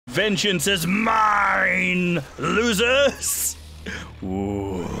Vengeance is mine, losers!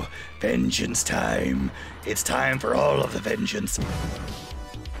 Ooh, vengeance time. It's time for all of the vengeance.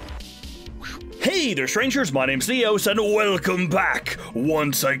 Hey there, strangers, my name's Neos, and welcome back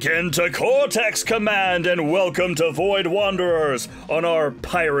once again to Cortex Command, and welcome to Void Wanderers on our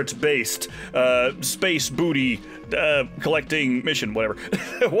pirate-based, space booty, collecting mission, whatever.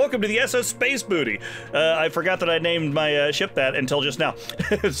 Welcome to the SS Space Booty. I forgot that I named my ship that until just now.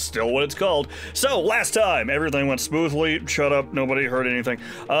 It's still what it's called. So, last time, everything went smoothly. Shut up, nobody heard anything.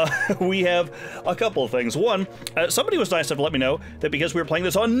 We have a couple of things. One, somebody was nice enough to let me know that because we were playing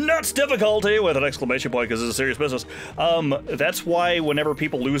this on nuts difficulty, with an exclamation point because it's a serious business, that's why whenever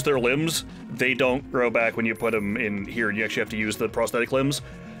people lose their limbs, they don't grow back when you put them in here, and you actually have to use the prosthetic limbs.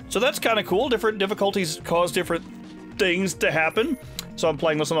 So that's kind of cool. Different difficulties cause different things to happen. So I'm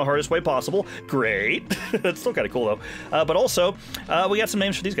playing this on the hardest way possible. Great. That's still kind of cool, though. But also, we got some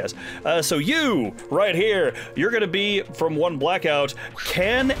names for these guys. So you, right here, you're going to be, from one blackout,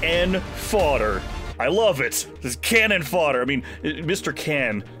 Cannon Fodder. I love it. This is Cannon Fodder. I mean, Mr.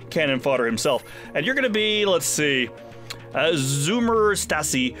 Cannon Fodder himself. And you're going to be, let's see, Zoomer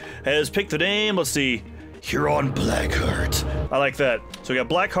Stasi has picked the name. Let's see. Huron Blackheart. I like that. So we got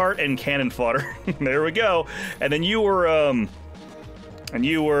Blackheart and Cannon Fodder. There we go. And then you were,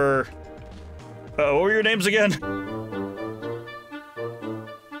 what were your names again?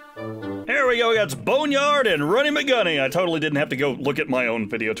 There we go, we got Boneyard and Runny McGunny. I totally didn't have to go look at my own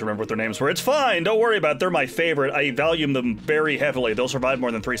video to remember what their names were. It's fine, don't worry about it. They're my favorite. I value them very heavily. They'll survive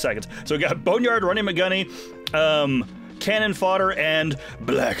more than 3 seconds. So we got Boneyard, Runny McGunny, Cannon Fodder, and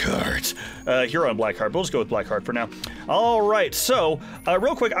Blackheart. Huron Blackheart. We'll just go with Blackheart for now. All right, so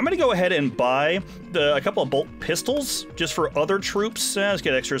real quick, I'm going to go ahead and buy a couple of bolt pistols just for other troops. Let's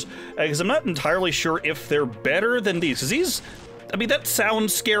get extras, because I'm not entirely sure if they're better than these. Because these, I mean, that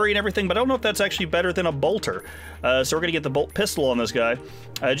sounds scary and everything, but I don't know if that's actually better than a bolter. So we're going to get the bolt pistol on this guy,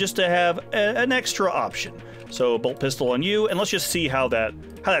 just to have an extra option. So bolt pistol on you, and let's just see how that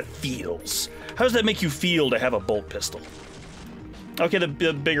feels. How does that make you feel to have a bolt pistol? Okay, the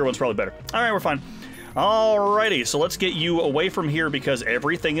bigger one's probably better. All right, we're fine. Alrighty, so let's get you away from here because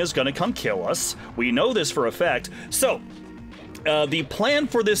everything is gonna come kill us. We know this for a fact. So, the plan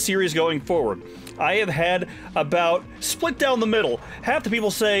for this series going forward, I have had about split down the middle. Half the people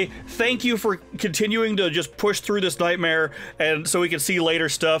say, thank you for continuing to just push through this nightmare and so we can see later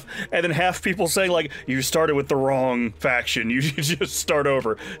stuff. And then half people saying, like, you started with the wrong faction. You should just start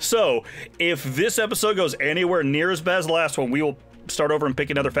over. So if this episode goes anywhere near as bad as the last one, we will start over and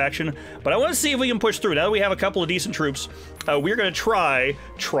pick another faction. But I want to see if we can push through. Now that we have a couple of decent troops, we're going to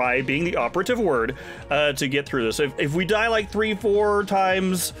try being the operative word, to get through this. If we die like 3-4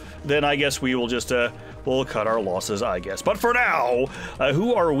 times, then I guess we will just, we'll cut our losses, I guess. But for now,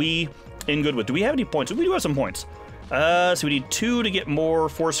 who are we in good with? Do we have any points? We do have some points. So we need 2 to get more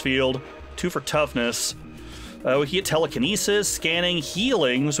force field, 2 for toughness. We can get telekinesis, scanning,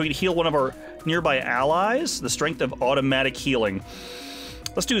 healing, so we can heal one of our nearby allies, the strength of automatic healing.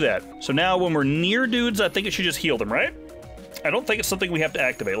 Let's do that. So now when we're near dudes, I think it should just heal them, right? I don't think it's something we have to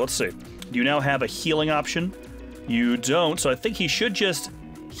activate. Let's see. Do you now have a healing option? You don't, so I think he should just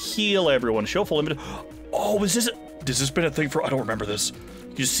heal everyone. Show full inventory. Oh, has this been a thing for, I don't remember this.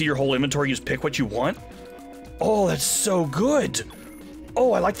 You just see your whole inventory, you just pick what you want? Oh, that's so good.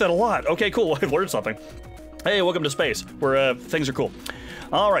 Oh, I like that a lot. Okay, cool, I've learned something. Hey, welcome to space, where things are cool.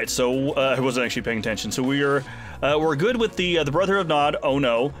 All right, so I wasn't actually paying attention. So we're good with the Brotherhood of Nod. Oh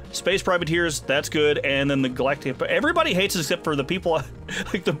no, Space Privateers. That's good, and then the Galactic. Everybody hates it except for the people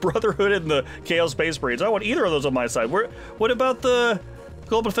like the Brotherhood and the Chaos Space Marines. I don't want either of those on my side. What about the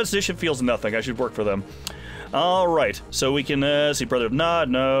Global Defense Edition? Feels nothing. I should work for them. All right, so we can see Brotherhood of Nod.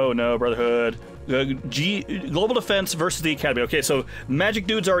 No, Brotherhood. Global Defense versus the Academy. Okay, so Magic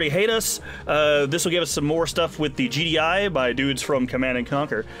dudes already hate us. This will give us some more stuff with the GDI by dudes from Command and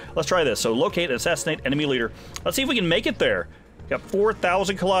Conquer. Let's try this. So locate and assassinate enemy leader. Let's see if we can make it there. Got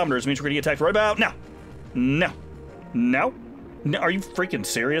 4,000 kilometers. Means we're gonna get attacked right about now. No. Are you freaking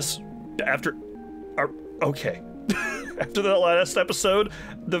serious? Okay. After the last episode,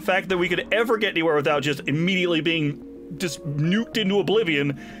 the fact that we could ever get anywhere without just immediately being just nuked into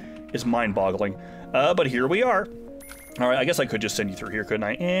oblivion is mind-boggling. But here we are. All right, I guess I could just send you through here, couldn't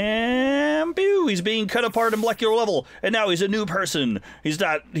I? And boo, he's being cut apart at molecular level, and now he's a new person. He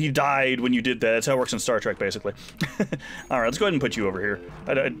died when you did that. That's how it works in Star Trek, basically. All right, let's go ahead and put you over here.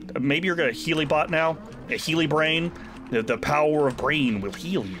 Maybe you're gonna Healy bot now? A Healy brain? The power of brain will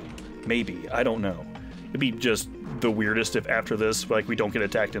heal you. Maybe, I don't know. It'd be just the weirdest if after this, like, we don't get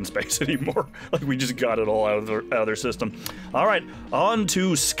attacked in space anymore. Like, we just got it all out of their system. All right, on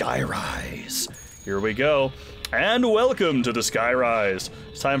to Skyrise. Here we go. And welcome to the Skyrise.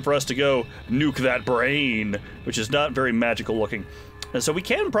 It's time for us to go nuke that brain, which is not very magical looking. And so we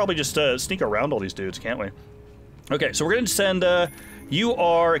can probably just sneak around all these dudes, can't we? Okay, so we're going to send, you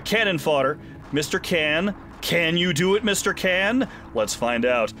are cannon fodder, Mr. Can. Can you do it, Mr. Can? Let's find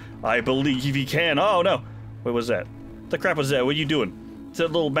out. I believe he can. Oh, no. What was that? What the crap was that? What are you doing? It's a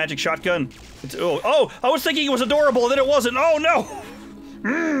little magic shotgun. Oh, I was thinking it was adorable, and then it wasn't. Oh,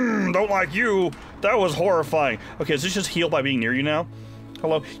 no. Don't like you. That was horrifying. Okay, is this just heal by being near you now?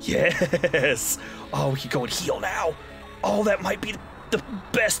 Hello? Yes. Oh, we can go and heal now. Oh, that might be the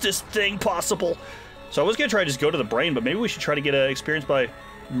bestest thing possible. So I was going to try to just go to the brain, but maybe we should try to get experience by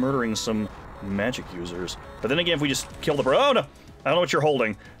murdering some magic users. But then again, if we just kill the brain... Oh, no. I don't know what you're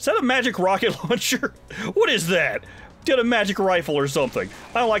holding. Is that a magic rocket launcher? What is that? Get a magic rifle or something.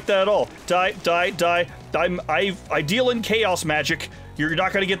 I don't like that at all. Die, die, die. I deal in chaos magic. You're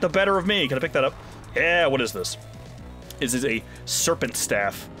not going to get the better of me. Can I pick that up? Yeah, what is this? This is a serpent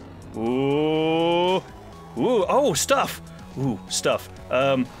staff. Ooh. Ooh, oh, stuff. Ooh, stuff.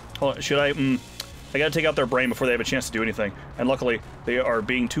 Hold on, should I... I gotta take out their brain before they have a chance to do anything. And luckily, they are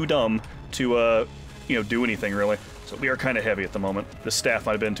being too dumb to, you know, do anything, really. So we are kind of heavy at the moment. The staff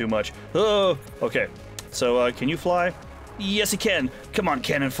might have been too much. Oh, okay. So, can you fly? Yes, he can. Come on,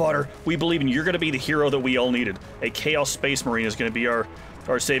 cannon fodder. We believe in you. You're gonna be the hero that we all needed. A Chaos Space Marine is gonna be our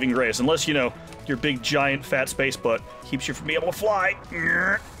saving grace. Unless, you know, your big, giant, fat space butt keeps you from being able to fly.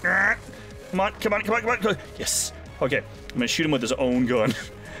 Come on, come on, come on, come on, come on. Yes. Okay, I'm gonna shoot him with his own gun.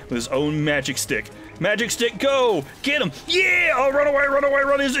 With his own magic stick. Magic stick, go! Get him! Yeah! Oh, run away, run away,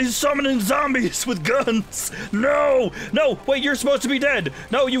 run! He's summoning zombies with guns! No! No! Wait, you're supposed to be dead!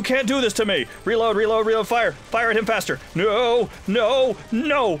 No, you can't do this to me! Reload, reload, reload, fire! Fire at him faster! No! No!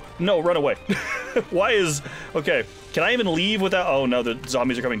 No! No, run away. Why is... Okay, can I even leave without... Oh, no, the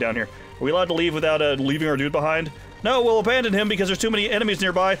zombies are coming down here. Are we allowed to leave without leaving our dude behind? No, we'll abandon him because there's too many enemies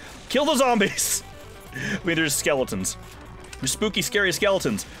nearby. Kill the zombies! I mean, there's skeletons. Spooky, scary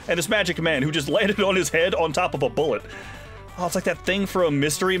skeletons, and this magic man who just landed on his head on top of a bullet. Oh, it's like that thing from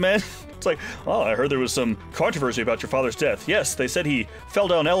Mystery Men. It's like, oh, I heard there was some controversy about your father's death. Yes, they said he fell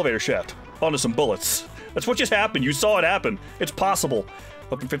down an elevator shaft onto some bullets. That's what just happened. You saw it happen. It's possible.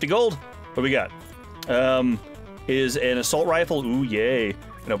 Weapon 50 gold. What do we got? Is an assault rifle. Ooh, yay.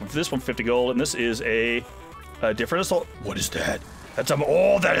 And open for this one, 50 gold, and this is a different assault. What is that? That's a...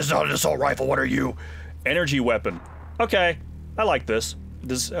 Oh, that is not an assault rifle. What are you? Energy weapon. Okay. I like this.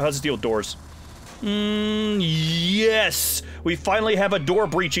 How's it deal with doors? Yes! We finally have a door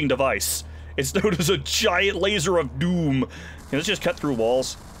breaching device. It's known as a giant laser of doom. Can this just cut through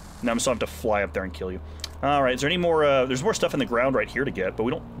walls? Now I'm still have to fly up there and kill you. Alright, is there any more, there's more stuff in the ground right here to get, but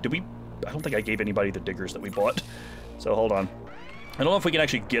we don't, I don't think I gave anybody the diggers that we bought. So hold on. I don't know if we can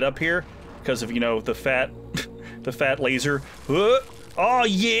actually get up here, because of, you know, the fat, the fat laser. Oh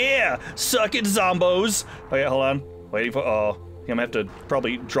yeah! Suck it, zombos! Okay, hold on. Waiting for... Oh, I'm gonna have to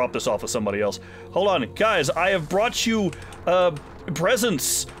probably drop this off with somebody else. Hold on. Guys, I have brought you,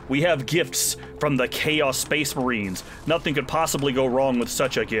 presents. We have gifts from the Chaos Space Marines. Nothing could possibly go wrong with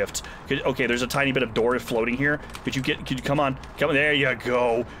such a gift. Okay, there's a tiny bit of door floating here. Could you come on. Come on. There you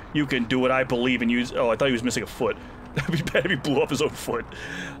go. You can do it. I believe in you. Oh, I thought he was missing a foot. That'd be bad if he blew up his own foot.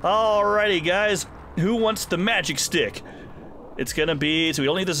 Alrighty, guys. Who wants the magic stick? It's gonna be... So we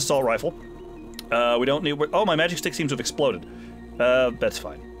don't need this assault rifle. We don't need... Oh, my magic stick seems to have exploded. That's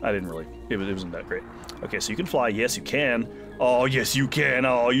fine. I didn't really... It wasn't that great. Okay, so you can fly. Yes, you can. Oh, yes, you can.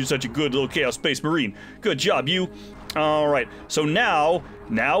 Oh, you're such a good little Chaos Space Marine. Good job, you. All right. So now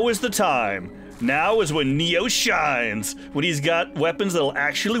is the time. Now is when Neo shines. When he's got weapons that'll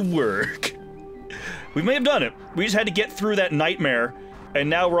actually work. We may have done it. We just had to get through that nightmare, and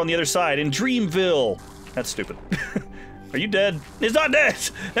now we're on the other side in Dreamville. That's stupid. Are you dead? He's not dead!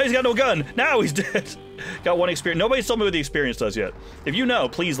 Now he's got no gun! Now he's dead! Got one experience. Nobody's told me what the experience does yet. If you know,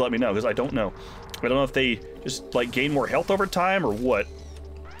 please let me know, because I don't know. I don't know if they just, like, gain more health over time, or what.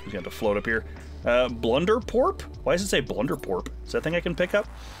 He's gonna have to float up here. Blunderporp? Why does it say Blunderporp? Is that a thing I can pick up?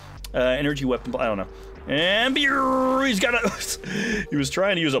 Energy weapon, I don't know. And he's got a... He was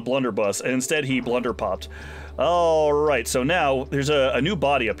trying to use a blunderbuss, and instead he blunder popped. Alright, so now there's a new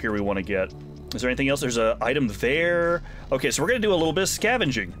body up here we want to get. Is there anything else? There's an item there. Okay, so we're going to do a little bit of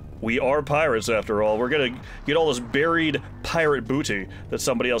scavenging. We are pirates, after all. We're going to get all this buried pirate booty that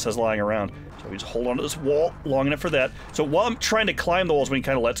somebody else has lying around. So we just hold onto this wall long enough for that. So while I'm trying to climb the walls when he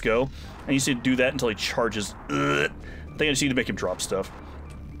kind of lets go, I need to do that until he charges. I think I just need to make him drop stuff.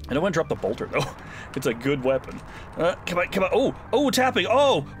 I don't want to drop the bolter, though. It's a good weapon. Come on, come on. Oh, tapping.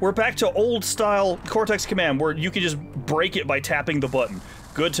 Oh, we're back to old-style Cortex Command, where you can just break it by tapping the button.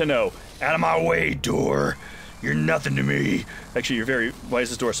 Good to know. Out of my way, door. You're nothing to me. Actually, you're very... Why is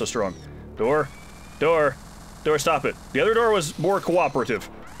this door so strong? Door. Door. Door, stop it. The other door was more cooperative.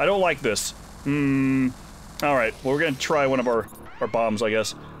 I don't like this. Alright, well, we're gonna try one of our bombs, I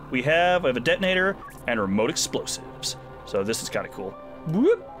guess. We have a detonator and remote explosives. So this is kind of cool.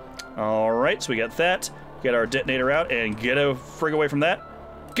 Whoop. Alright, so we got that. Get our detonator out and get a frig away from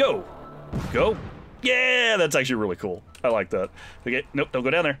that. Go! Go! Yeah, that's actually really cool. I like that. Okay, nope, don't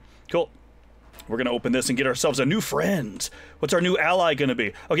go down there. Cool. We're gonna open this and get ourselves a new friend. What's our new ally gonna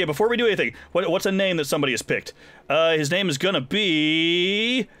be? Okay, before we do anything, what's a name that somebody has picked? His name is gonna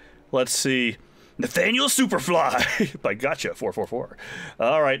be... Let's see... Nathaniel Superfly by Gotcha 444.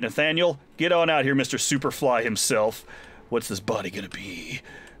 All right, Nathaniel, get on out here, Mr. Superfly himself. What's this body gonna be?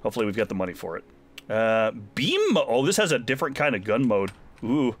 Hopefully we've got the money for it. Beam. Oh, this has a different kind of gun mode.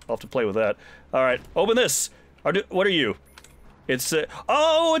 Ooh, I'll have to play with that. All right, open this. What are you? It's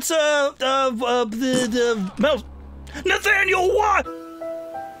oh, it's the metal. Nathaniel, what?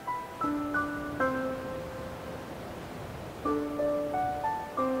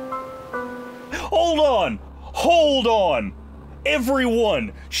 Hold on!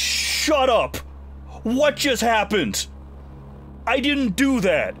 Everyone, shut up! What just happened? I didn't do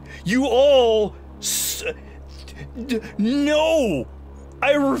that! You all... No!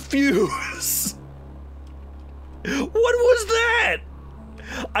 I refuse! What was that?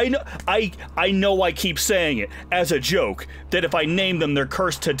 I know I keep saying it as a joke, that if I name them, they're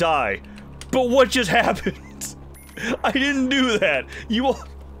cursed to die. But what just happened? I didn't do that. You all...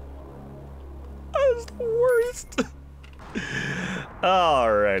 That was the worst.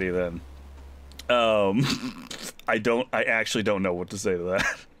 Alrighty then. I actually don't know what to say to that.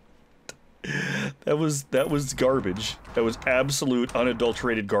 That was garbage. That was absolute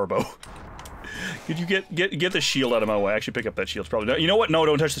unadulterated garbo. Could you get the shield out of my way? Actually, pick up that shield. Probably not. You know what? No,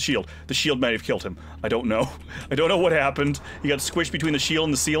 don't touch the shield. The shield might have killed him. I don't know. I don't know what happened. He got squished between the shield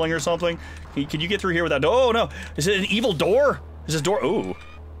and the ceiling or something. Can you get through here without... Oh, no. Is it an evil door? Is this door... Ooh.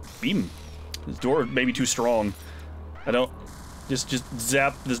 Beam. This door may be too strong. I don't... Just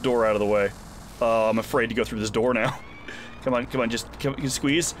zap this door out of the way. I'm afraid to go through this door now. Come on, just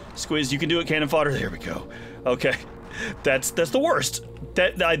squeeze. Squeeze, you can do it, cannon fodder. There we go. Okay. That's the worst.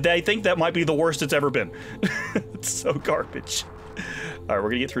 I think that might be the worst it's ever been. It's so garbage. Alright, we're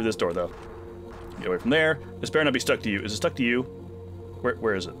gonna get through this door, though. Get away from there. This better not be stuck to you. Is it stuck to you?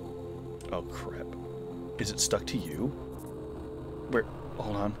 Where is it? Oh, crap. Is it stuck to you? Where?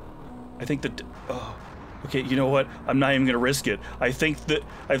 Hold on. I think that... Oh. Okay, you know what? I'm not even gonna risk it. I think that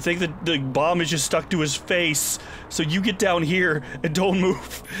the bomb is just stuck to his face. So you get down here and don't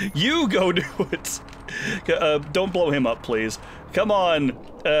move. You go do it. Don't blow him up, please. Come on,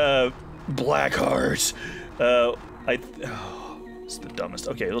 Blackheart. Oh, it's the dumbest.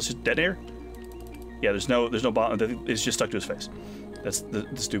 Okay, let's just detonate. Yeah, there's no bomb. It's just stuck to his face. That's the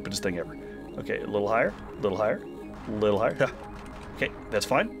stupidest thing ever. Okay, a little higher, a little higher, a little higher. Okay, that's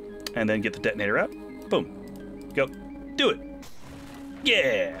fine. And then get the detonator out. Boom. Go. Do it.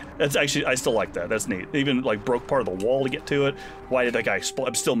 Yeah. That's actually, I still like that. That's neat. Even like broke part of the wall to get to it. Why did that guy explode?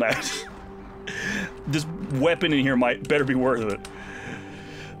 I'm still mad. This weapon in here better be worth it.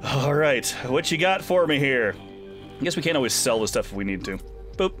 All right, what you got for me here? I guess we can't always sell this stuff if we need to.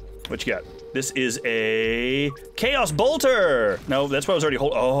 Boop. What you got? This is a Chaos Bolter. No, that's what I was already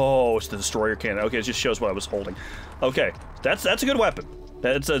holding. Oh, it's the destroyer cannon. Okay, it just shows what I was holding. Okay, that's a good weapon.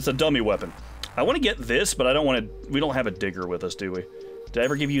 It's a dummy weapon. I want to get this, but I don't want to. We don't have a digger with us, do we? Did I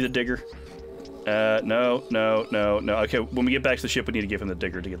ever give you the digger? No. Okay, when we get back to the ship, we need to give him the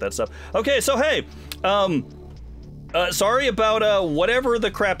digger to get that stuff. Okay, so hey, sorry about, whatever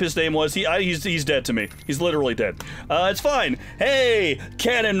the crap his name was. He's dead to me. He's literally dead. It's fine. Hey,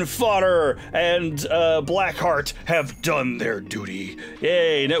 Cannon Fodder and, Blackheart have done their duty.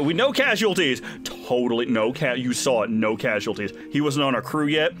 Yay, no casualties. Totally, you saw it, no casualties. He wasn't on our crew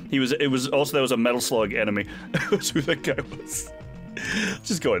yet. That was a Metal Slug enemy. That's who that guy was.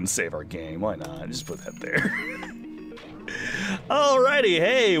 Just go ahead and save our game. Why not? Just put that there. Alrighty,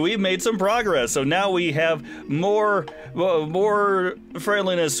 hey, we've made some progress. So now we have more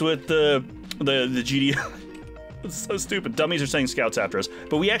friendliness with the GDI. It's so stupid. Dummies are saying scouts after us,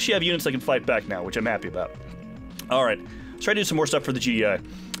 but we actually have units that can fight back now, which I'm happy about. All right, let's try to do some more stuff for the GDI.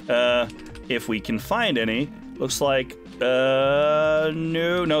 If we can find any. Looks like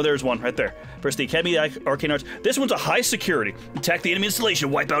No, there's one right there. Press the Academy Arcane Arts. This one's a high security. Attack the enemy installation,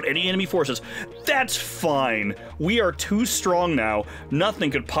 wipe out any enemy forces. That's fine. We are too strong now.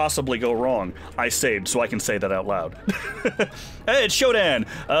 Nothing could possibly go wrong. I saved, so I can say that out loud. Hey, it's Shodan.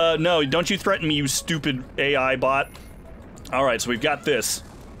 No, don't you threaten me, you stupid AI bot. All right, so we've got this.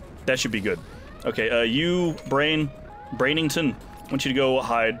 That should be good. Okay, you, Brainington, I want you to go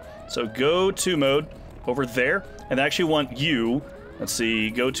hide. So go to mode over there, and I actually want you, let's see,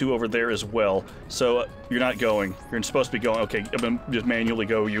 go to over there as well. So you're not going. You're supposed to be going. Okay, I'm gonna just manually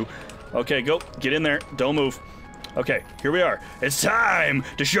go you. Okay, go. Get in there. Don't move. Okay, here we are. It's time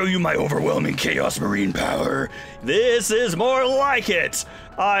to show you my overwhelming Chaos Marine power. This is more like it.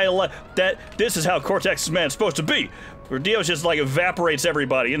 I like that. This is how Cortex Command is supposed to be. Where Dios just like evaporates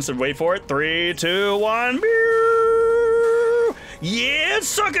everybody. Instant, wait for it. 3, 2, 1. Yeah,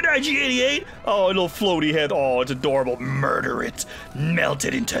 suck it, IG-88! Oh, little floaty head. Oh, it's adorable. Murder it. Melt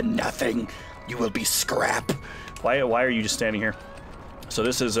it into nothing. You will be scrap. Why are you just standing here? So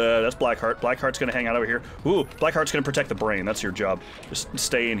this is, that's Blackheart. Blackheart's gonna hang out over here. Ooh, Blackheart's gonna protect the brain. That's your job. Just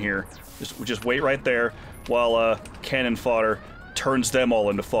stay in here. Just wait right there while, Cannon Fodder turns them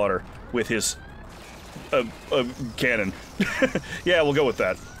all into fodder with his, cannon. Yeah, we'll go with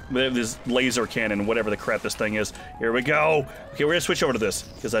that. This laser cannon, whatever the crap this thing is. Here we go. Okay, we're gonna switch over to this,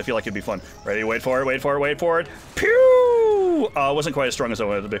 because I feel like it'd be fun. Ready, wait for it, wait for it, wait for it. Pew! It wasn't quite as strong as I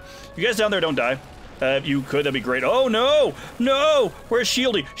wanted it to be. You guys down there don't die. If you could, that'd be great. Oh, no! No! Where's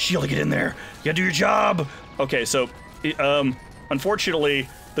Shieldy? Shieldy, get in there. You gotta do your job. Okay, so, unfortunately,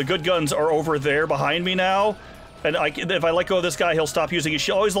 the good guns are over there behind me now. And if I let go of this guy, he'll stop using his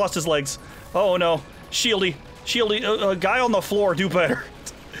shield. Oh, he's lost his legs. Oh, no. Shieldy. Shieldy, guy on the floor, do better.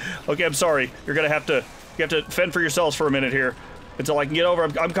 Okay, I'm sorry. You have to fend for yourselves for a minute here until I can get over.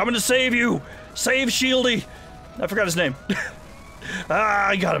 I'm coming to save you. Save Shieldy. I forgot his name.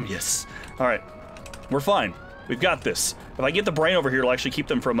 I got him. Yes. All right, we're fine. We've got this. If I get the brain over here, it'll actually keep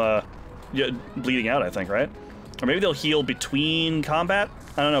them from bleeding out. I think, right? Or maybe they'll heal between combat.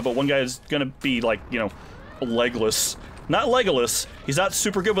 I don't know, but one guy is gonna be like, you know, legless. Not Legolas. He's not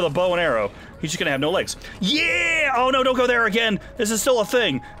super good with a bow and arrow. He's just gonna have no legs. Yeah! Oh no, don't go there again. This is still a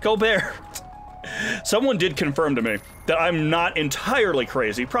thing. Go bear. Someone did confirm to me that I'm not entirely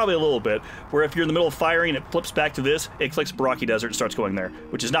crazy, probably a little bit, where if you're in the middle of firing and it flips back to this, it clicks Baraki Desert and starts going there,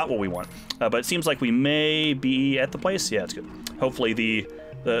 which is not what we want. But it seems like we may be at the place. Yeah, it's good. Hopefully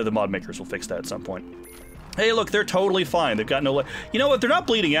the mod makers will fix that at some point. Hey, look, they're totally fine. They've got no leg. You know what? They're not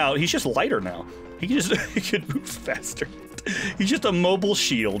bleeding out. He's just lighter now. He can move faster. He's just a mobile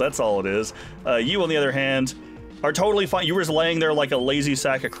shield. That's all it is. You, on the other hand, are totally fine. You were just laying there like a lazy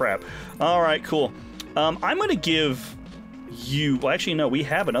sack of crap. All right, cool. I'm gonna give you. Well, actually, no. We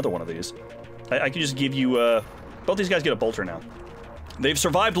have another one of these. I can just give you. Both these guys get a bolter now. They've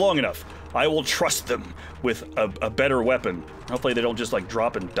survived long enough. I will trust them with a better weapon. Hopefully they don't just like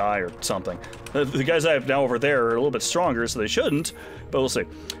drop and die or something. The guys I have now over there are a little bit stronger, so they shouldn't, but we'll see.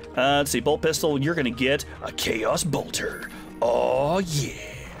 Let's see, bolt pistol, you're gonna get a Chaos Bolter. Oh yeah.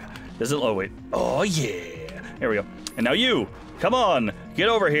 Does it, oh wait, oh yeah. There we go. And now you, come on, get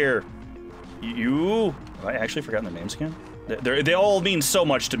over here. You, have I actually forgotten their names again? They all mean so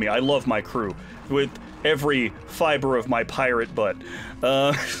much to me. I love my crew with every fiber of my pirate butt.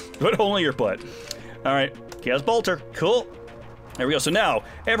 But only your butt. All right, Chaos Bolter, cool. There we go, so now,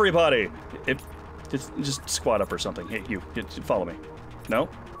 everybody, just squat up or something. Hey, you, follow me. No?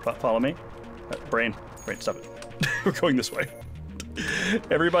 Follow me? Brain, stop it. We're going this way.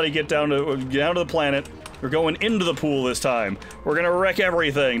 Everybody get down to the planet. We're going into the pool this time. We're gonna wreck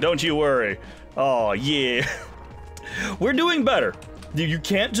everything, don't you worry. Oh, yeah. We're doing better. You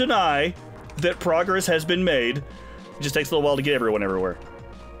can't deny that progress has been made. It just takes a little while to get everyone everywhere.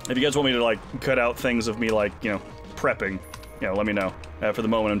 If you guys want me to, like, cut out things of me, like, you know, prepping, you know, let me know. For the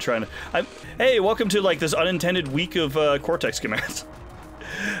moment, I'm trying to... Hey, welcome to, like, this unintended week of Cortex Command.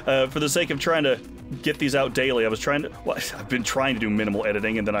 For the sake of trying to get these out daily, I was trying to... Well, I've been trying to do minimal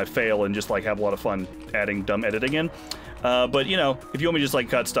editing, and then I fail and just, like, have a lot of fun adding dumb editing in. But, you know, if you want me to just, like,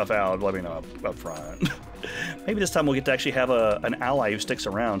 cut stuff out, let me know up front. Maybe this time we'll get to actually have an ally who sticks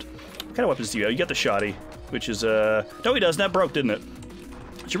around. What kind of weapons do you have? You got the shoddy, which is, no, he doesn't. That broke, didn't it?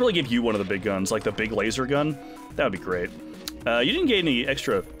 I should really give you one of the big guns, like the big laser gun. That would be great. You didn't gain any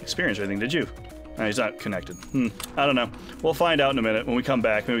extra experience or anything, did you? He's not connected. I don't know. We'll find out in a minute when we come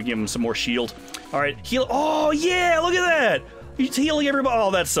back. Maybe we give him some more shield. All right, heal. Oh, yeah, look at that. He's healing everybody.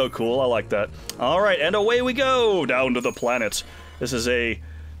 Oh, that's so cool. I like that. All right, and away we go down to the planet. This is a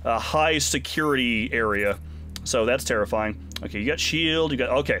high security area, so that's terrifying. Okay, you got shield. You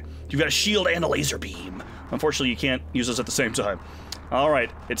got a shield and a laser beam. Unfortunately, you can't use those at the same time. All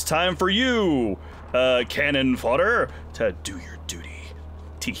right, it's time for you, cannon fodder, to do your duty.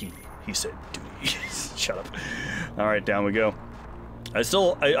 Teehee, he said duty. Shut up. All right, down we go.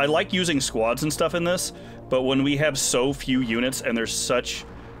 I like using squads and stuff in this, but when we have so few units and there's such,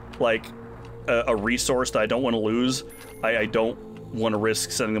 like, a resource that I don't want to lose, I don't want to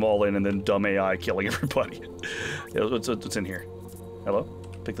risk sending them all in and then dumb AI killing everybody. Yeah, what's in here? Hello?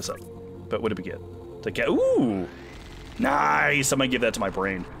 Pick this up. But what did we get? Ooh! Nice! I'm gonna give that to my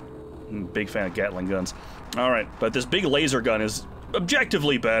brain. I'm a big fan of Gatling guns. Alright, but this big laser gun is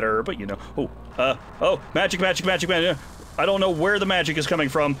objectively better, but you know. Oh, magic. I don't know where the magic is coming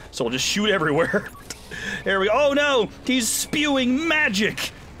from, so we'll just shoot everywhere. There we go. Oh no! He's spewing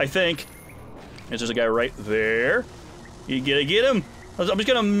magic! I think. There's a guy right there. You get him? I'm just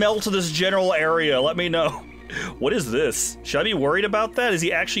gonna melt this general area. Let me know. What is this? Should I be worried about that? Is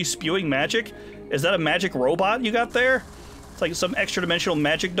he actually spewing magic? Is that a magic robot you got there? It's like some extra dimensional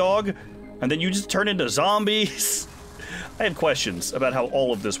magic dog, and then you just turn into zombies. I have questions about how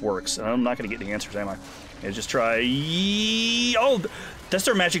all of this works, and I'm not gonna get any answers, am I? Yeah, just try. Oh, that's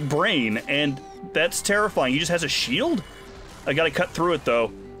their magic brain, and that's terrifying. He just has a shield? I gotta cut through it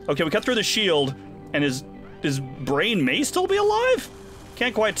though. Okay, we cut through the shield, and his brain may still be alive?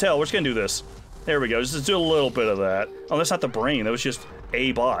 Can't quite tell. We're just gonna do this. There we go. Just do a little bit of that. Oh, that's not the brain. That was just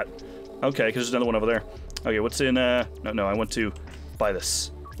a bot. Okay, because there's another one over there. Okay, what's in, No, I want to buy this.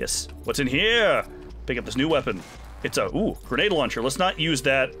 Yes. What's in here? Pick up this new weapon. It's a, ooh, grenade launcher. Let's not use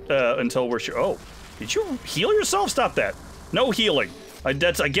that until we're sure. Oh, did you heal yourself? Stop that. No healing.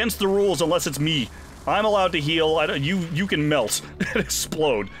 That's against the rules unless it's me. I'm allowed to heal. You can melt and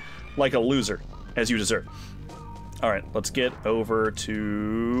explode like a loser, as you deserve. All right, let's get over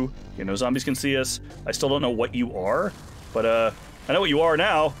to... You know, zombies can see us. I still don't know what you are, but I know what you are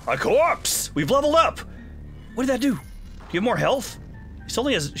now. A corpse! We've leveled up! What did that do? Do you have more health? He still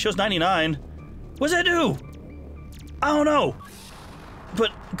only shows 99. What does that do? I don't know.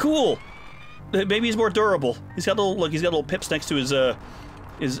 But cool. Maybe he's more durable. He's got little, look, he's got little pips next to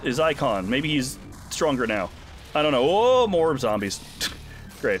his icon. Maybe he's stronger now. I don't know. Oh, more zombies.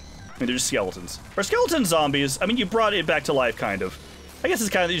 Great. I mean, they're just skeletons. Are skeleton zombies? I mean, you brought it back to life, kind of. I guess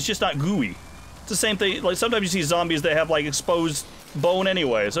it's just not gooey. It's the same thing. Like, sometimes you see zombies that have, like, exposed bone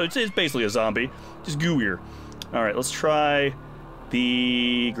anyway. So it's basically a zombie. Just gooier. All right, let's try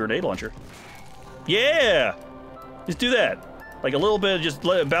the grenade launcher. Yeah! Just do that. Like, a little bit, just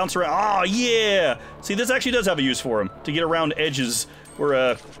let it bounce around. Oh, yeah! See, this actually does have a use for him. To get around edges where,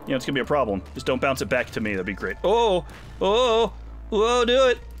 you know, it's gonna be a problem. Just don't bounce it back to me. That'd be great. Oh! Oh! Oh, do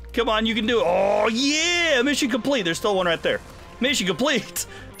it! Come on, you can do it. Oh, yeah! Mission complete. There's still one right there. Mission complete.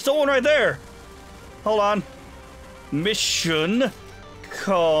 Still one right there. Hold on. Mission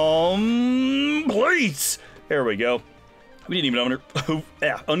complete. There we go. We didn't even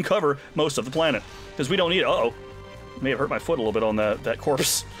uncover most of the planet because we don't need it. Uh-oh. May have hurt my foot a little bit on that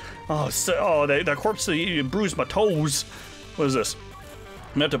corpse. Oh, that corpse bruised my toes. What is this?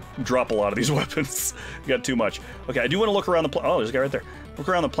 I'm gonna have to drop a lot of these weapons. We got too much. Okay, I do want to look around the planet. Oh, there's a guy right there. Look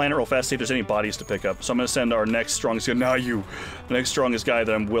around the planet real fast, see if there's any bodies to pick up. So I'm gonna send our next strongest guy. Now you, the next strongest guy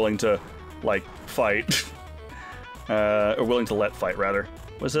that I'm willing to, like, fight, or willing to let fight rather.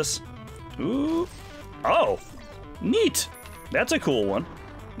 What's this? Ooh, oh, neat. That's a cool one.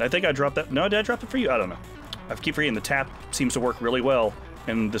 I think I dropped that. No, did I drop it for you? I don't know. I keep forgetting the tap seems to work really well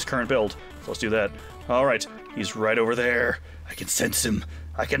in this current build. So let's do that. All right, he's right over there. I can sense him.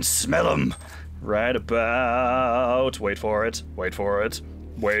 I can smell him. Right about. Wait for it. Wait for it.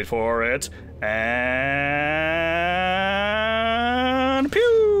 Wait for it. And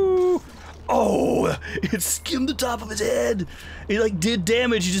pew! Oh, it skimmed the top of his head. It like did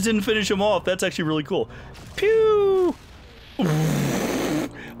damage. You just didn't finish him off. That's actually really cool. Pew!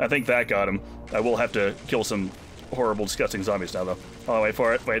 I think that got him. I will have to kill some horrible, disgusting zombies now, though. Oh, wait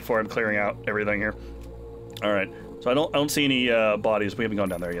for it. Wait for it. I'm clearing out everything here. All right. So I don't see any bodies. We haven't gone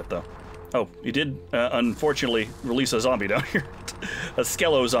down there yet, though. Oh, you did, unfortunately, release a zombie down here. A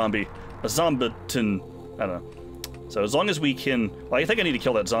skello zombie. A zombiton. I don't know. So as long as we can... Well, I think I need to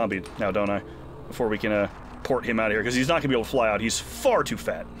kill that zombie now, don't I? Before we can port him out of here, because he's not going to be able to fly out. He's far too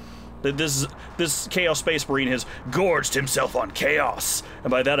fat. This Chaos Space Marine has gorged himself on chaos.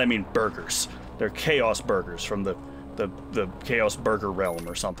 And by that, I mean burgers. They're chaos burgers from the Chaos Burger realm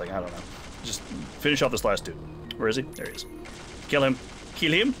or something. I don't know. Just finish off this last dude. Where is he? There he is. Kill him.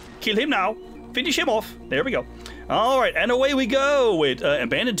 Kill him. Kill him now. Finish him off. There we go. All right, and away we go. Wait,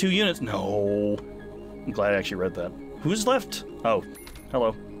 abandoned 2 units. No. I'm glad I actually read that. Who's left? Oh,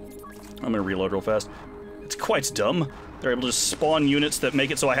 hello. I'm gonna reload real fast. It's quite dumb. They're able to just spawn units that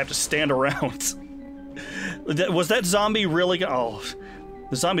make it so I have to stand around. Was that zombie really oh,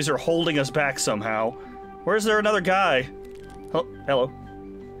 the zombies are holding us back somehow. Where's there another guy? Oh, hello.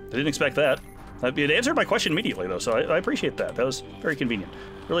 I didn't expect that. It answered my question immediately, though, so I appreciate that. That was very convenient.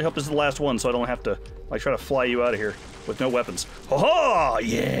 Really hope this is the last one, so I don't have to, like, try to fly you out of here with no weapons. Ho-ho!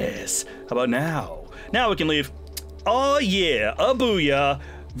 Yes! How about now? Now we can leave. Oh, yeah! A booyah!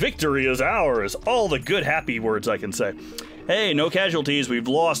 Victory is ours! All the good, happy words I can say. Hey, no casualties. We've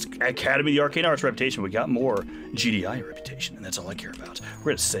lost Academy of the Arcane Arts reputation. We got more GDI reputation, and that's all I care about.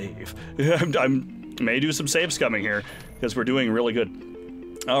 We're gonna save. I may do some save scumming here, because we're doing really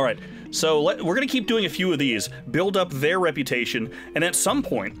good. All right, so we're gonna keep doing a few of these, build up their reputation, and at some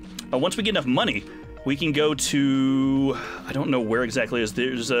point, once we get enough money, we can go to, I don't know where exactly it is.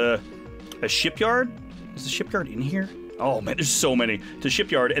 There's a shipyard? Is the shipyard in here? Oh man, there's so many. To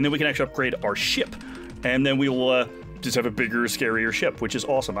shipyard, and then we can actually upgrade our ship. And then we will just have a bigger, scarier ship, which is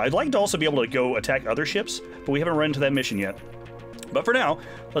awesome. I'd like to also be able to go attack other ships, but we haven't run into that mission yet. But for now,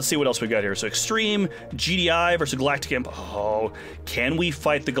 let's see what else we got here. So Extreme, GDI versus Galactic Empire. Oh, can we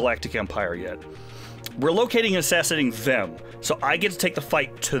fight the Galactic Empire yet? We're locating and assassinating them, so I get to take the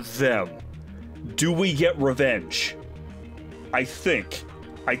fight to them. Do we get revenge? I think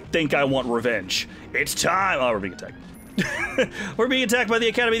I want revenge. It's time. Oh, we're being attacked. We're being attacked by the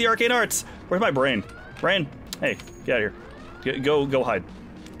Academy of the Arcane Arts. Where's my brain? Brain, hey, get out of here. Go hide.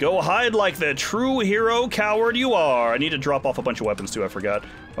 Go hide like the true hero coward you are. I need to drop off a bunch of weapons too, I forgot.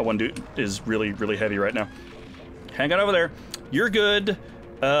 One dude is really, really heavy right now. Hang on over there. You're good.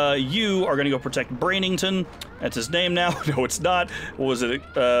 You are gonna go protect Brainington. That's his name now. No, it's not. What was it?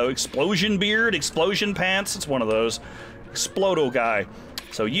 Explosion Beard? Explosion Pants? It's one of those. Explodo guy.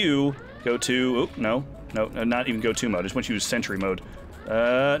 So you go to, no, not even go to mode. I just want you to sentry mode.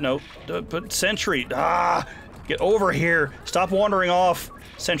 No, put sentry. Ah, get over here. Stop wandering off.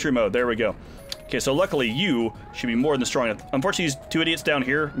 Sentry mode, there we go. Okay, so luckily you should be more than strong enough. Unfortunately, these two idiots down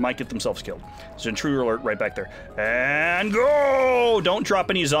here might get themselves killed. There's an intruder alert right back there. And go! Don't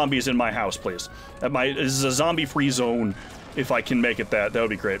drop any zombies in my house, please. This is a zombie-free zone. If I can make it that would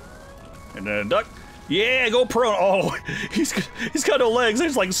be great. And then duck. Yeah, go prone. Oh, he's got no legs. I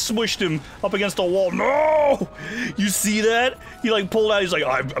just like smushed him up against the wall. No! You see that? He like pulled out, he's like,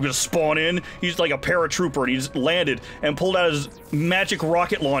 I'm gonna spawn in. He's like a paratrooper and he just landed and pulled out his magic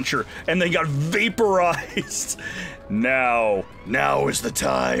rocket launcher and then got vaporized. Now is the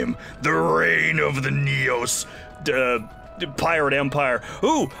time. The reign of the Neos. Pirate Empire.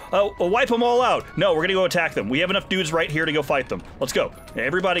 Ooh, wipe them all out. No, we're gonna go attack them. We have enough dudes right here to go fight them. Let's go.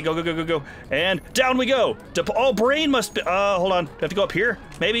 Everybody go. And down we go. Oh, brain must be, hold on. Do I have to go up here?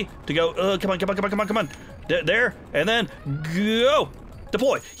 Maybe? To go, come on. There, and then go.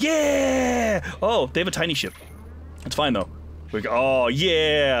 Deploy. Yeah! Oh, they have a tiny ship. That's fine though. Oh,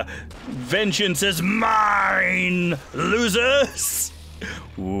 yeah. Vengeance is mine, losers.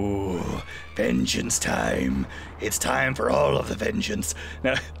 Ooh, vengeance time. It's time for all of the vengeance.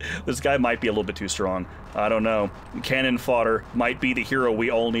 Now, this guy might be a little bit too strong. I don't know. Cannon fodder might be the hero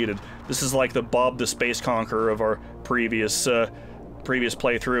we all needed. This is like the Bob the Space Conqueror of our previous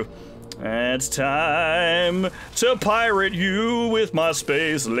playthrough. It's time to pirate you with my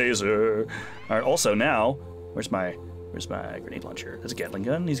space laser. All right, also now, where's my grenade launcher? That's a Gatling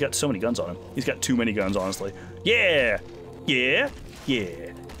gun? He's got so many guns on him. He's got too many guns, honestly. Yeah!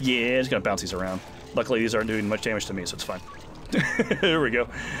 Just gonna bounce these around. Luckily, these aren't doing much damage to me, so it's fine. There we go.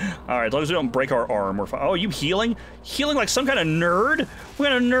 All right, as long as we don't break our arm, we're fine. Oh, you healing? Healing like some kind of nerd? What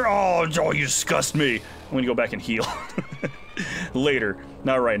kind of nerd? Oh, you disgust me. I'm gonna go back and heal. Later.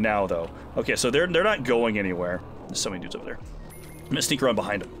 Not right now, though. Okay, so they're not going anywhere. There's so many dudes over there. I'm gonna sneak around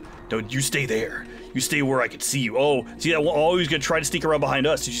behind them. No, you stay there. You stay where I can see you. Oh, see that? Oh, he's gonna try to sneak around behind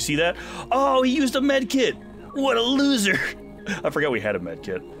us. Did you see that? Oh, he used a med kit. What a loser. I forgot we had a med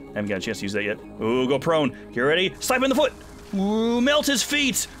kit. I haven't got a chance to use that yet. Ooh, go prone. You ready? Snipe him in the foot. Ooh, melt his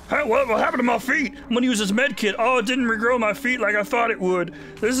feet. Hey, what happened to my feet? I'm gonna use this med kit. Oh, it didn't regrow my feet like I thought it would.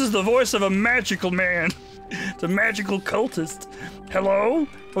 This is the voice of a magical man. It's a magical cultist. Hello?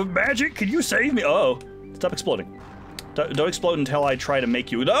 Magic? Can you save me? Oh, stop exploding. Don't explode until I try to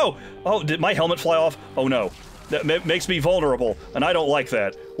make you. No! Oh, did my helmet fly off? Oh no. That makes me vulnerable, and I don't like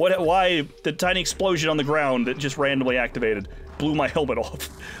that. Why the tiny explosion on the ground that just randomly activated blew my helmet off?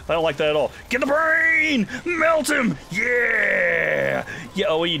 I don't like that at all. Get the brain! Melt him! Yeah! Yeah,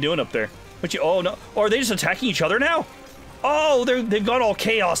 oh, what are you doing up there? Oh no, or are they just attacking each other now? Oh, they've gone all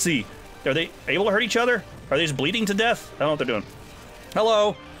chaosy. Are they able to hurt each other? Are they just bleeding to death? I don't know what they're doing.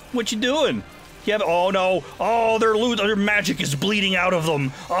 Hello, what you doing? Yeah, oh no. Oh, their magic is bleeding out of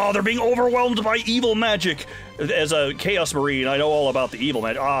them. Oh, they're being overwhelmed by evil magic. As a Chaos Marine, I know all about the evil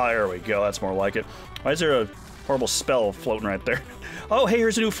magic. Ah, there we go. That's more like it. Why is there a horrible spell floating right there? Oh, hey,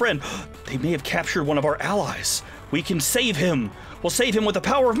 here's a new friend. They may have captured one of our allies. We can save him. We'll save him with the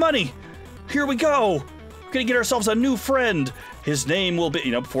power of money. Here we go. We're gonna get ourselves a new friend. His name will be,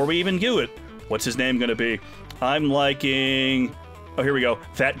 before we even do it, what's his name gonna be? I'm liking, oh, here we go,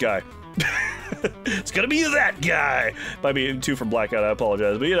 that guy. It's gonna be that guy. Might be too from Blackout, I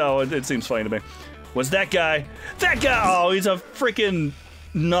apologize, but it seems funny to me. What's that guy? That guy! Oh, he's a freaking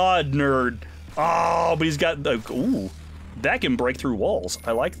nod nerd. Oh, but he's got the, ooh, that can break through walls.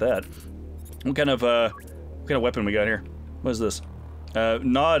 I like that. What kind of weapon we got here? What is this?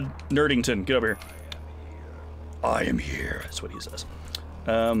 Nod Nerdington, get over here. I am here, that's what he says.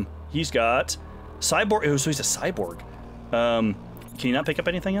 He's got cyborg, oh, so he's a cyborg. Can you not pick up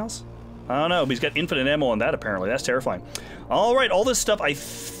anything else? I don't know, but he's got infinite ammo on that apparently. That's terrifying. All right, all this stuff I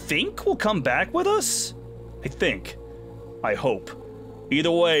think will come back with us. I think. I hope.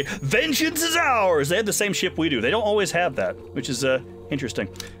 Either way, vengeance is ours! They have the same ship we do. They don't always have that, which is interesting.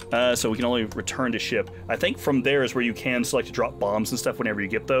 So we can only return to ship. I think from there is where you can select to drop bombs and stuff whenever you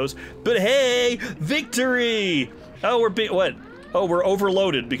get those. But hey, victory! Oh, what? Oh, we're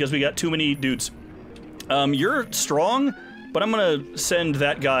overloaded because we got too many dudes. You're strong, but I'm gonna send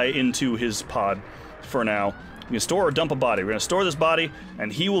that guy into his pod for now. We can store or dump a body. We're gonna store this body,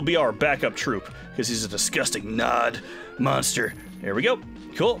 and he will be our backup troop because he's a disgusting nod monster. There we go.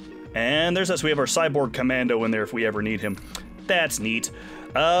 Cool. And there's us. We have our cyborg commando in there if we ever need him. That's neat.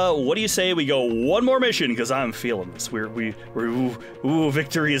 What do you say we go one more mission? Because I'm feeling this. Ooh,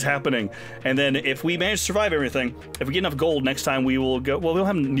 victory is happening. And then if we manage to survive everything, if we get enough gold next time, we will go. Well, we don't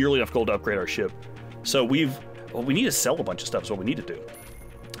have nearly enough gold to upgrade our ship. So we need to sell a bunch of stuff. Is what we need to do.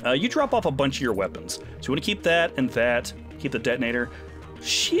 You drop off a bunch of your weapons. So you want to keep that and that. Keep the detonator.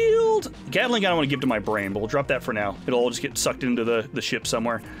 Shield! Gatling gun I want to give to my brain, but we'll drop that for now. It'll all just get sucked into the ship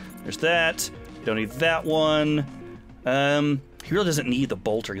somewhere. There's that. Don't need that one. He really doesn't need the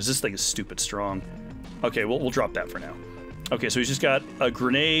bolter because this thing is stupid strong. Okay, we'll drop that for now. Okay, so he's just got a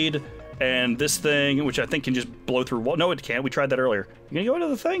grenade and this thing, which I think can just blow through wall. No, it can't. We tried that earlier. You gonna go into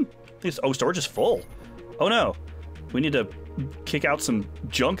the thing? Oh, storage is full. Oh no. We need to kick out some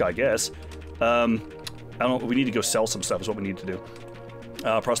junk, I guess. We need to go sell some stuff is what we need to do.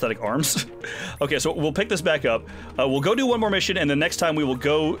 Prosthetic arms. Okay, so we'll pick this back up. We'll go do one more mission, and the next time we will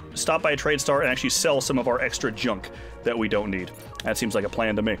go stop by a trade star and actually sell some of our extra junk that we don't need. That seems like a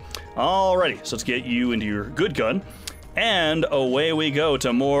plan to me. Alrighty, so let's get you into your good gun. And away we go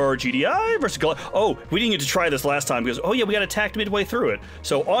to more GDI versus oh, we didn't get to try this last time because, oh yeah, we got attacked midway through it.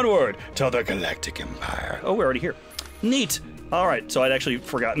 So onward to the Galactic Empire. Oh, we're already here. Neat. All right, so I'd actually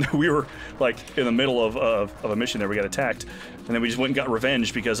forgotten we were like in the middle of a mission there. We got attacked, and then we just went and got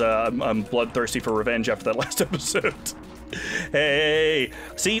revenge because I'm bloodthirsty for revenge after that last episode. Hey,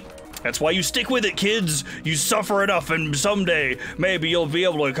 see, that's why you stick with it, kids. You suffer enough, and someday maybe you'll be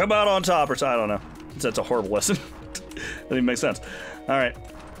able to come out on top. Or so I don't know. That's a horrible lesson. Doesn't even make sense. All right,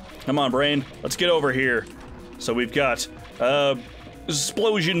 come on, brain. Let's get over here. So we've got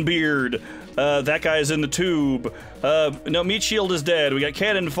Explosion Beard. That guy is in the tube. No, Meat Shield is dead. We got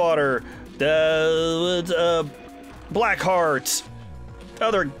Cannon Fodder. Blackheart.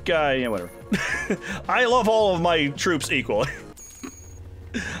 Other guy, yeah, whatever. I love all of my troops equally.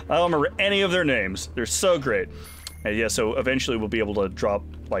 I don't remember any of their names. They're so great. And yeah, so eventually we'll be able to drop,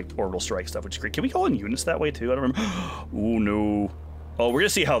 like, orbital strike stuff, which is great. Can we call in units that way, too? I don't remember. Oh, no. Oh, we're gonna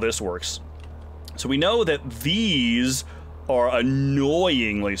see how this works. So we know that these are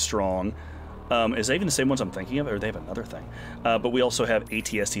annoyingly strong. Is that even the same ones I'm thinking of, or they have another thing? But we also have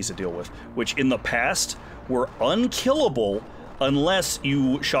ATSTs to deal with, which in the past were unkillable unless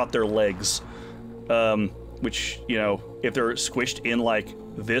you shot their legs. Which, you know, if they're squished in like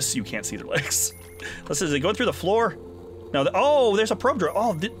this, you can't see their legs. Let's see, is it going through the floor? No, oh, there's a probe drone.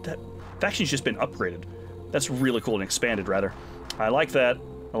 Oh, that faction's just been upgraded. That's really cool and expanded, rather. I like that.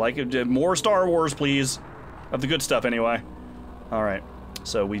 I like it. More Star Wars, please. Of the good stuff, anyway. All right,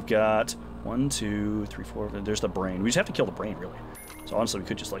 so we've got 1, 2, 3, 4. There's the brain. We just have to kill the brain, really. So honestly, we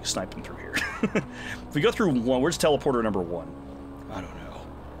could just like snipe them through here. If we go through one, where's teleporter number 1? I don't know.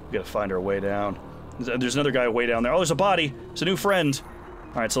 We gotta find our way down. There's another guy way down there. Oh, there's a body. It's a new friend.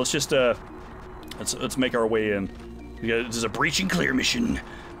 All right, so let's just let's make our way in. This is a breach and clear mission.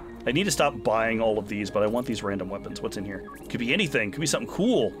 I need to stop buying all of these, but I want these random weapons. What's in here? Could be anything. Could be something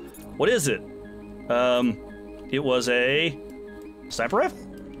cool. What is it? It was a sniper rifle.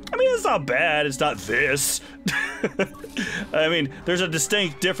 I mean, it's not bad. It's not this. I mean, there's a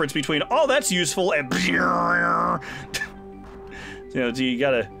distinct difference between, oh, that's useful, and you know, you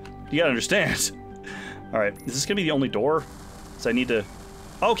gotta understand. All right, is this gonna be the only door? So I need to,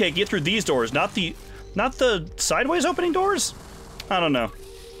 okay, get through these doors, not the sideways opening doors? I don't know.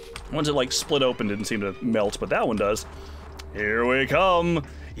 Ones that like split open didn't seem to melt, but that one does. Here we come.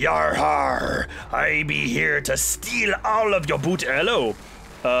 Yar Har, I be here to steal all of your boot. Hello.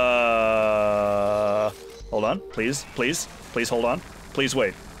 Hold on, please hold on. Please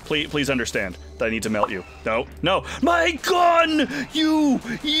wait. Please understand that I need to melt you. No, no. My gun!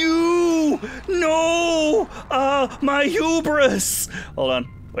 No! My hubris! Hold on.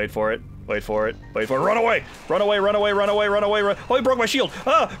 Wait for it. Run away! Oh, he broke my shield!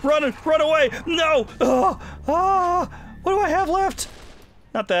 Run away! No! What do I have left?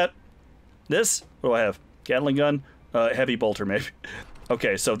 Not that. This? What do I have? Gatling gun? Heavy bolter, maybe.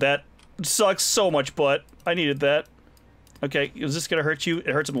 Okay, so that sucks so much butt. I needed that. Okay, is this gonna hurt you? It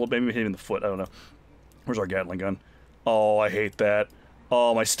hurts him a little, maybe hit him in the foot, I don't know. Where's our Gatling gun? Oh, I hate that.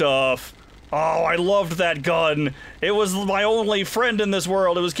 Oh, my stuff. Oh, I loved that gun. It was my only friend in this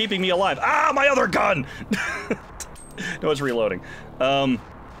world. It was keeping me alive. Ah, my other gun! No, it's reloading.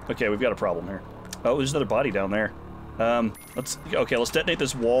 Okay, we've got a problem here. Oh, there's another body down there. Let's detonate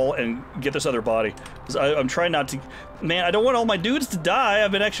this wall and get this other body. I'm trying not to, man, I don't want all my dudes to die.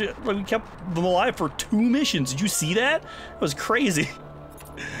 We kept them alive for 2 missions. Did you see that? It was crazy.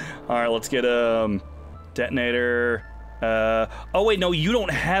 All right, let's get, detonator. Oh wait, no, you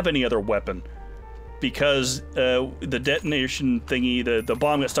don't have any other weapon because, the detonation thingy, the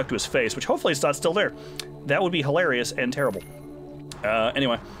bomb got stuck to his face, which hopefully it's not still there. That would be hilarious and terrible.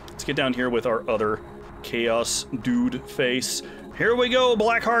 Anyway, let's get down here with our other chaos dude face. Here we go,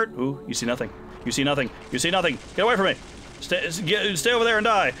 Blackheart. Ooh, you see nothing. You see nothing. Get away from me. Stay over there and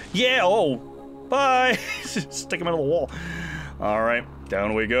die. Yeah, oh. Bye. Stick him into the wall. All right,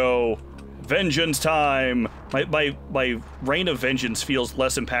 down we go. Vengeance time. My reign of vengeance feels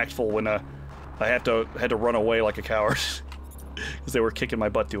less impactful when I had to run away like a coward because they were kicking my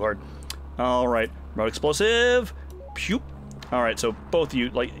butt too hard. All right, remote explosive. Pew. All right, so both of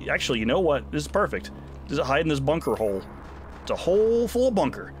you, like, actually, you know what? This is perfect. Just hide in this bunker hole. It's a hole full of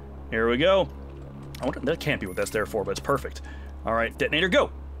bunker. Here we go. That can't be what that's there for, but it's perfect. All right, detonator,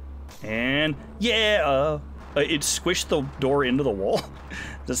 go. And yeah, it squished the door into the wall.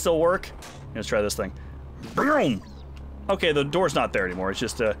 Does it still work? Let's try this thing. Boom. Okay, the door's not there anymore. It's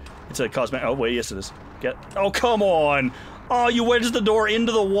just it's a cosmetic. Oh wait, yes it is. Oh come on. Oh, you wedged the door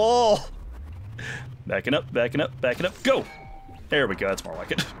into the wall. Backing up. Go. There we go. That's more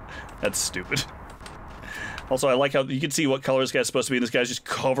like it. That's stupid. Also, I like how you can see what color this guy's supposed to be. This guy's just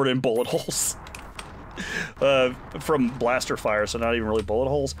covered in bullet holes. From blaster fire, so not even really bullet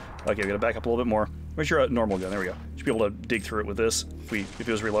holes. Okay, we gotta back up a little bit more. Where's your normal gun? There we go. Should be able to dig through it with this if it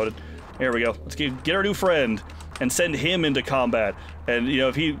was reloaded. There we go. Let's get our new friend and send him into combat. And you know,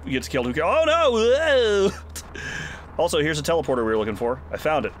 if he gets killed, we go, oh no! Also, here's a teleporter we were looking for. I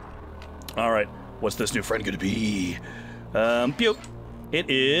found it. All right, what's this new friend gonna be? Pew. It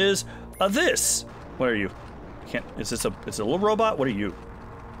is this. What are you? It's a little robot? What are you?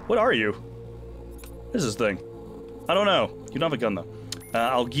 What are you? What is this thing? I don't know. You don't have a gun though.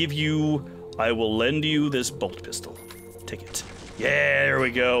 I will lend you this bolt pistol. Take it. Yeah, there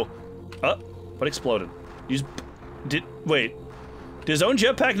we go. What exploded? Wait. Did his own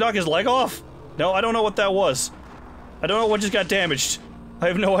jetpack knock his leg off? No, I don't know what that was. I don't know what just got damaged. I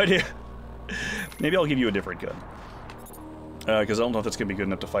have no idea. Maybe I'll give you a different gun. Because I don't know if that's gonna be good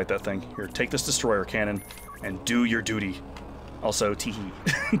enough to fight that thing. Here, take this destroyer cannon and do your duty. Also, teehee.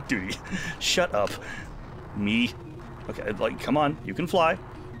 Duty. Shut up. Me. Okay, like, come on. You can fly.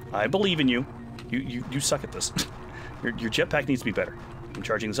 I believe in you. You suck at this. Your jetpack needs to be better. I'm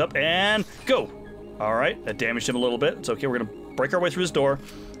charging this up, and go! Alright, that damaged him a little bit. It's okay, we're gonna break our way through this door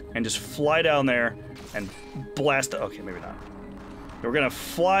and just fly down there and blast it. Okay, maybe not. We're gonna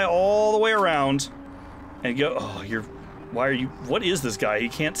fly all the way around and go. Oh, why are you? What is this guy? He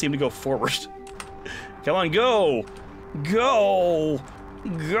can't seem to go forward. Come on, go! Go!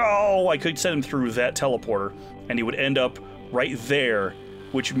 Go! I could send him through that teleporter, and he would end up right there,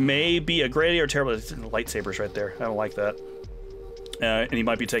 which may be a great idea or terrible. Lightsabers right there. I don't like that. And he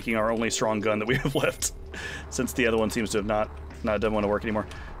might be taking our only strong gun that we have left, since the other one seems to have not doesn't want to work anymore.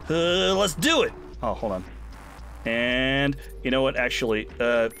 Let's do it! Oh, hold on. And you know what? Actually,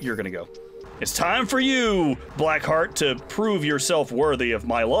 you're gonna go. It's time for you, Blackheart, to prove yourself worthy of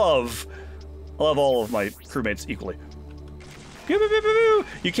my love. I love all of my crewmates equally. Pew, pew, pew, pew.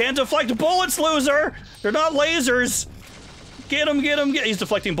 You can't deflect bullets, loser! They're not lasers! Get him, get him, get him! He's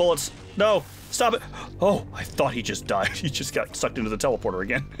deflecting bullets. No, stop! stop it. Oh, I thought he just died. He just got sucked into the teleporter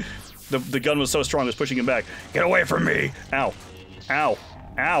again. The gun was so strong it was pushing him back. Get away from me! Ow. Ow.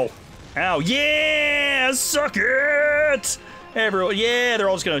 Ow. Ow. Yeah! Suck it! Everyone, yeah, they're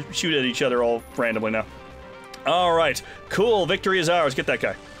all just gonna shoot at each other all randomly now. All right, cool, victory is ours. Get that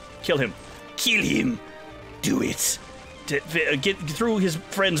guy. Kill him. Kill him. Do it. Get through his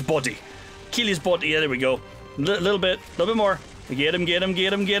friend's body. Kill his body. Yeah, there we go. Little bit more. Get him, get him,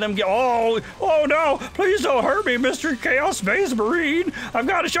 get him, get him. Oh no! Please don't hurt me, Mr. Chaos Space Marine. I've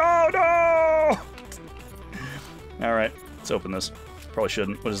got a show. Oh, no! All right, let's open this. Probably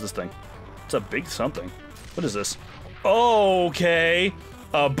shouldn't. What is this thing? It's a big something. What is this? Okay,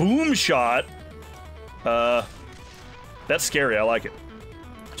 a boom shot. That's scary. I like it.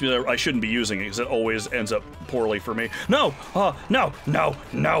 I shouldn't be using it because it always ends up poorly for me. No! No! No!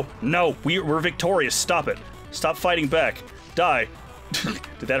 No! No! We're victorious. Stop it. Stop fighting back. Die.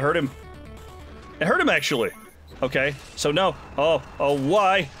 Did that hurt him? It hurt him, actually. Okay, so no. Oh,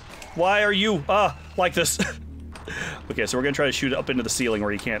 why? Why are you, like this? Okay, so we're gonna try to shoot it up into the ceiling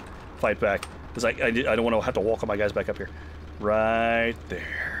where he can't fight back. Because I don't want to have to walk all my guys back up here. Right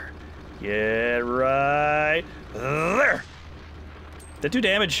there. Yeah, right there. Did that do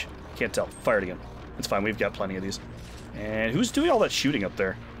damage? Can't tell. Fire it again. It's fine. We've got plenty of these. And who's doing all that shooting up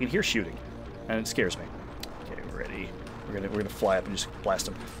there? You can hear shooting, and it scares me. Okay, ready. We're gonna fly up and just blast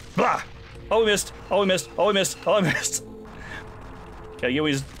him. Blah! Oh, we missed. Oh, we missed. Oh, we missed. Oh, I missed. Okay,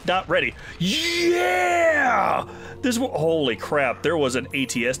 he's not ready. Yeah! Holy crap, there was an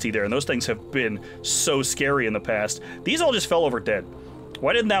ATST there, and those things have been so scary in the past. These all just fell over dead.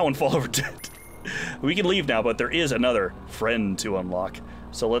 Why didn't that one fall over dead? We can leave now, but there is another friend to unlock.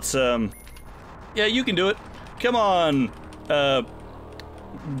 So let's, yeah, you can do it. Come on,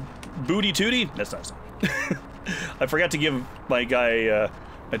 Booty Tooty? That's nice. I forgot to give my guy,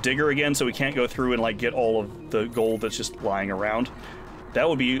 a digger again, so we can't go through and, like, get all of the gold that's just lying around. That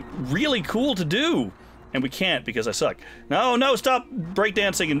would be really cool to do. And we can't because I suck. No, stop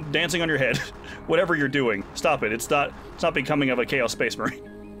breakdancing and dancing on your head. Whatever you're doing, stop it. It's not becoming of a Chaos Space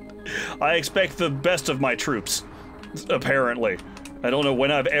Marine. I expect the best of my troops, apparently. I don't know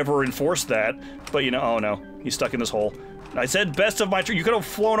when I've ever enforced that, but you know, oh no, he's stuck in this hole. I said best of my troops. You could have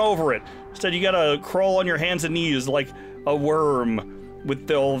flown over it. Instead, you gotta crawl on your hands and knees like a worm. With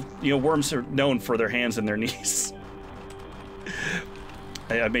the old, you know, worms are known for their hands and their knees.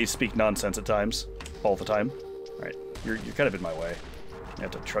 I may speak nonsense at times. All the time. Alright, you're kind of in my way. I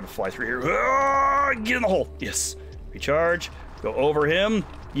have to try to fly through here. Ah, get in the hole! Yes. Recharge. Go over him.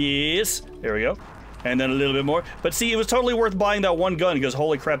 Yes. There we go. And then a little bit more. But see, it was totally worth buying that one gun because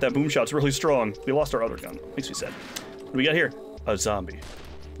holy crap, that boom shot's really strong. We lost our other gun. Makes me sad. What do we got here? A zombie.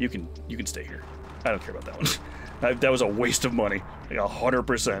 You can stay here. I don't care about that one. That was a waste of money. Like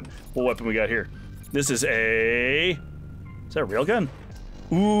 100%. What weapon we got here? This is a... Is that a railgun?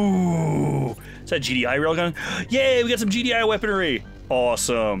 Ooh, is that GDI railgun? Yay, we got some GDI weaponry.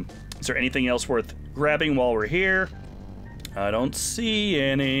 Awesome. Is there anything else worth grabbing while we're here? I don't see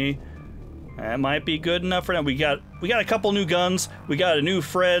any. That might be good enough for now. We got a couple new guns. We got a new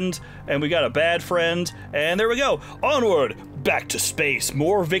friend, and we got a bad friend. And there we go. Onward, back to space.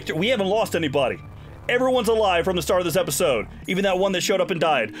 More victory. We haven't lost anybody. Everyone's alive from the start of this episode. Even that one that showed up and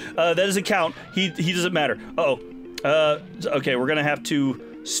died. That doesn't count. He doesn't matter. Uh-oh. Okay, we're gonna have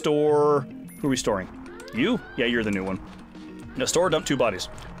to store... Who are we storing? You? Yeah, you're the new one. Now, store, dump 2 bodies.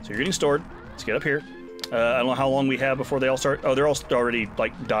 So you're getting stored. Let's get up here. I don't know how long we have before they all start... Oh, they're all already,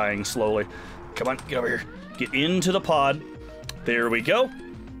 like, dying slowly. Come on, get over here. Get into the pod. There we go.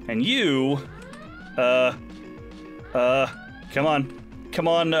 And you... Come on. Come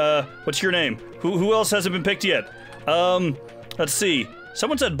on, what's your name? Who else hasn't been picked yet? Let's see.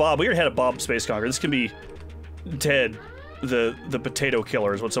 Someone said Bob. We already had a Bob Space Conqueror. This can be... Ted, the potato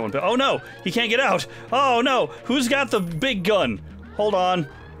killer is what someone... Oh no, he can't get out. Oh no, who's got the big gun? Hold on,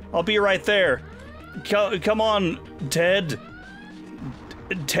 I'll be right there. Come on, Ted.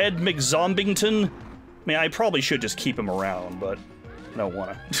 Ted McZombington? I mean, I probably should just keep him around, but I don't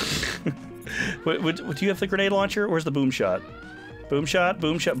wanna. Do you have the grenade launcher? Where's the boom shot? Boom shot?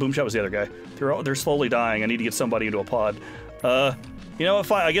 Boom shot? Boom shot was the other guy. They're slowly dying. I need to get somebody into a pod. You know,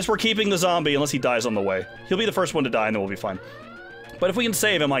 I guess we're keeping the zombie unless he dies on the way. He'll be the first one to die and then we'll be fine. But if we can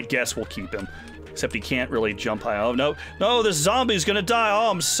save him, I guess we'll keep him. Except he can't really jump high. Oh, no, this zombie's gonna die.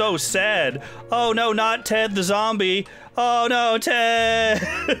 Oh, I'm so sad. Oh, no, not Ted the zombie. Oh, no, Ted.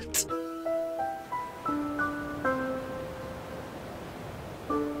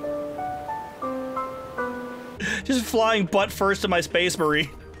 Just flying butt first to my Space Marine.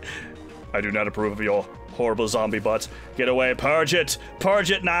 I do not approve of your horrible zombie butts. Get away, purge it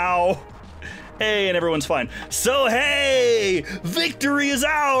now. Hey, and everyone's fine. So, hey, victory is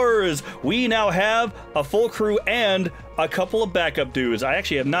ours! We now have a full crew and a couple of backup dudes. I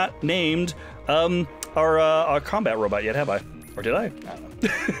actually have not named our combat robot yet, have I? Or did I? I don't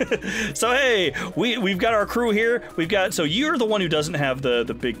know. So, hey, we've got our crew here. So you're the one who doesn't have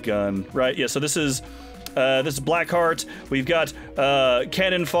the big gun, right? Yeah, so this is Blackheart. We've got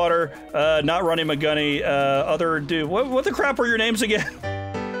cannon fodder, not Running McGunny, other dude. What the crap were your names again?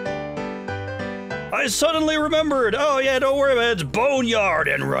 I suddenly remembered. Oh yeah, don't worry about it. It's Boneyard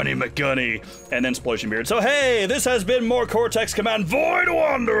and Running McGunny, and then Splosion Beard. So hey, this has been more Cortex Command Void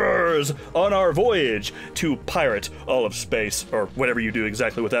Wanderers on our voyage to pirate all of space, or whatever you do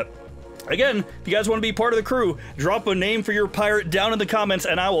exactly with that. Again, if you guys want to be part of the crew, drop a name for your pirate down in the comments,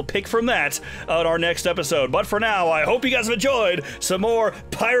 and I will pick from that on our next episode. But for now, I hope you guys have enjoyed some more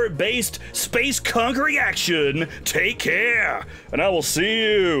pirate-based space conquering action. Take care, and I will see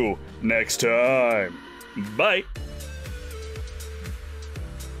you next time. Bye.